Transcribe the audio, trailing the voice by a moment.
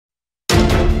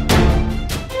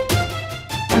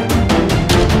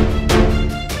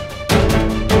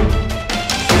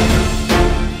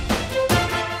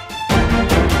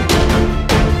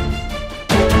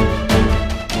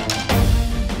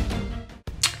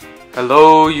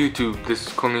Hello YouTube, this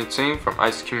is Kulneet Singh from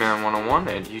IceQman101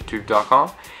 at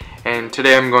youtube.com, and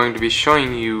today I'm going to be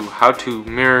showing you how to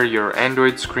mirror your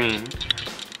Android screen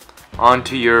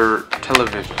onto your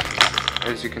television.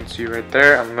 As you can see right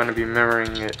there, I'm going to be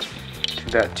mirroring it to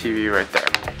that TV right there.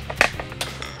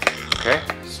 Okay,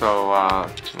 so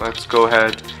let's go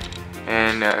ahead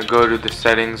and go to the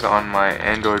settings on my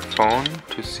Android phone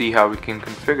to see how we can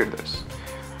configure this.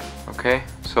 Okay,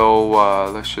 so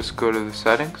let's just go to the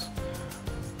settings.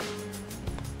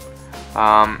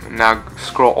 Now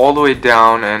scroll all the way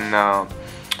down and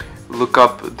look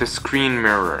up the screen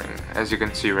mirroring, as you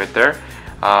can see right there,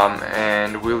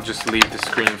 and we'll just leave the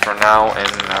screen for now and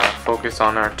focus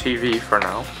on our TV for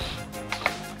now.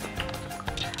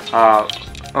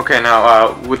 Okay,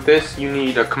 now with this you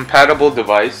need a compatible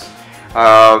device,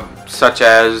 such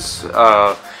as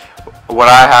what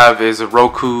I have is a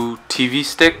Roku TV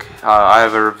stick. I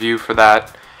have a review for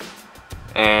that.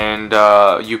 And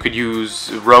you could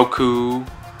use Roku,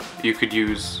 you could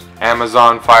use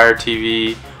Amazon Fire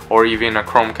TV, or even a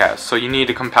Chromecast. So you need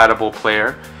a compatible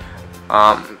player.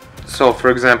 So for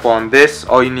example, on this,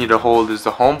 all you need to hold is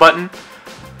the home button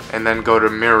and then go to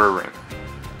mirroring.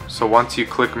 So once you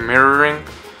click mirroring,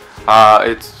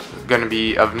 it's going to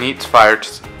be Avneet's Fire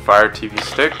TV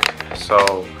stick. So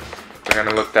we're going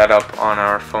to look that up on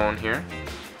our phone here.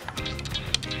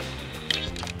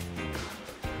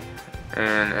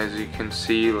 And as you can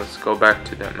see, let's go back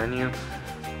to that menu.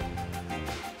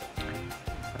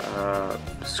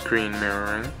 Screen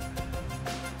mirroring,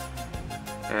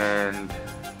 and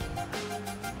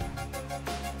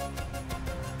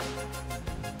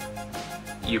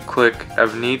you click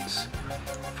Avneet's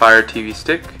Fire TV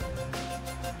stick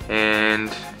and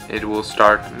it will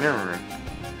start mirroring.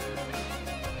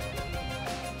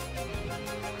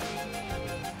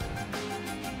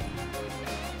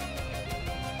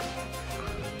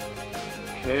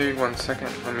 Okay, 1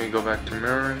 second, let me go back to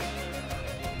mirroring.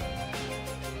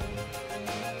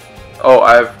 Oh,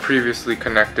 I've previously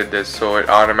connected this, so it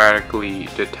automatically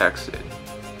detects it.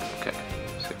 Okay,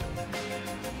 see.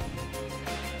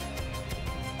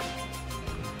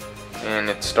 And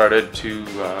it started to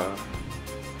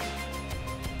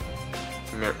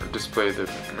display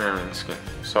the mirroring scheme.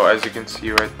 So as you can see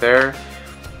right there,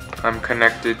 I'm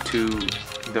connected to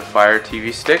the Fire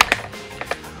TV stick.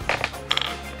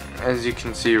 As you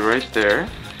can see right there,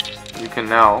 you can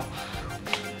now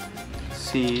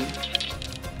see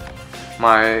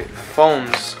my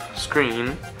phone's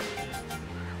screen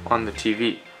on the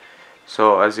TV.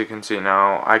 So as you can see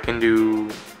now, I can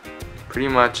do pretty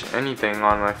much anything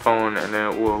on my phone and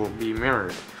it will be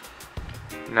mirrored.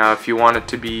 Now if you want it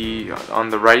to be on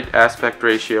the right aspect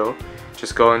ratio,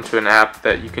 just go into an app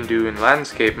that you can do in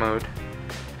landscape mode.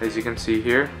 As you can see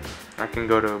here, I can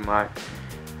go to my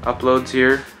uploads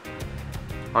here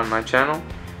on my channel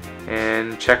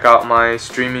and check out my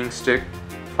streaming stick,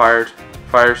 Fire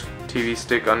TV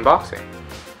stick unboxing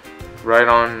right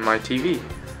on my TV,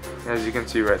 as you can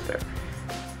see right there.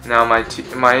 Now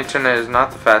my internet is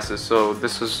not the fastest, so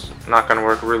this is not going to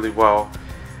work really well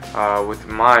with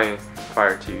my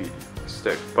Fire TV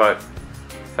stick, but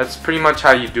that's pretty much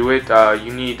how you do it.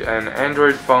 You need an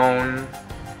Android phone.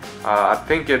 I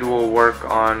think it will work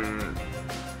on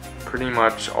pretty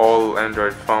much all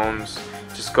Android phones.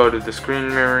 Just go to the screen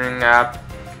mirroring app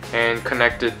and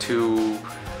connect it to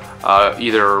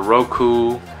either a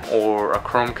Roku or a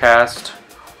Chromecast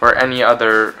or any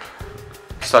other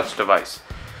such device.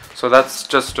 So that's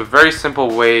just a very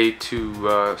simple way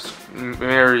to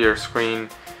mirror your screen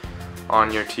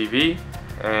on your TV,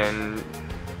 and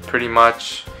pretty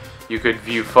much you could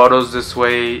view photos this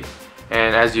way,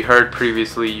 and as you heard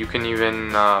previously, you can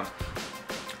even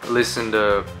listen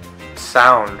to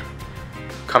sound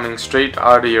coming straight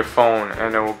out of your phone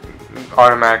and it will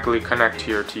automatically connect to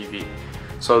your TV.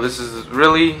 So this is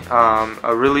really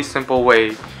a really simple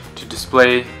way to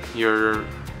display your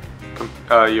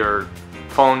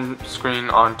phone screen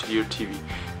onto your TV.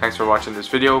 Thanks for watching this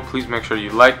video. Please make sure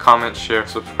you like, comment, share,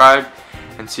 subscribe,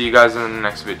 and see you guys in the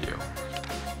next video.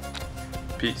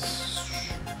 Peace.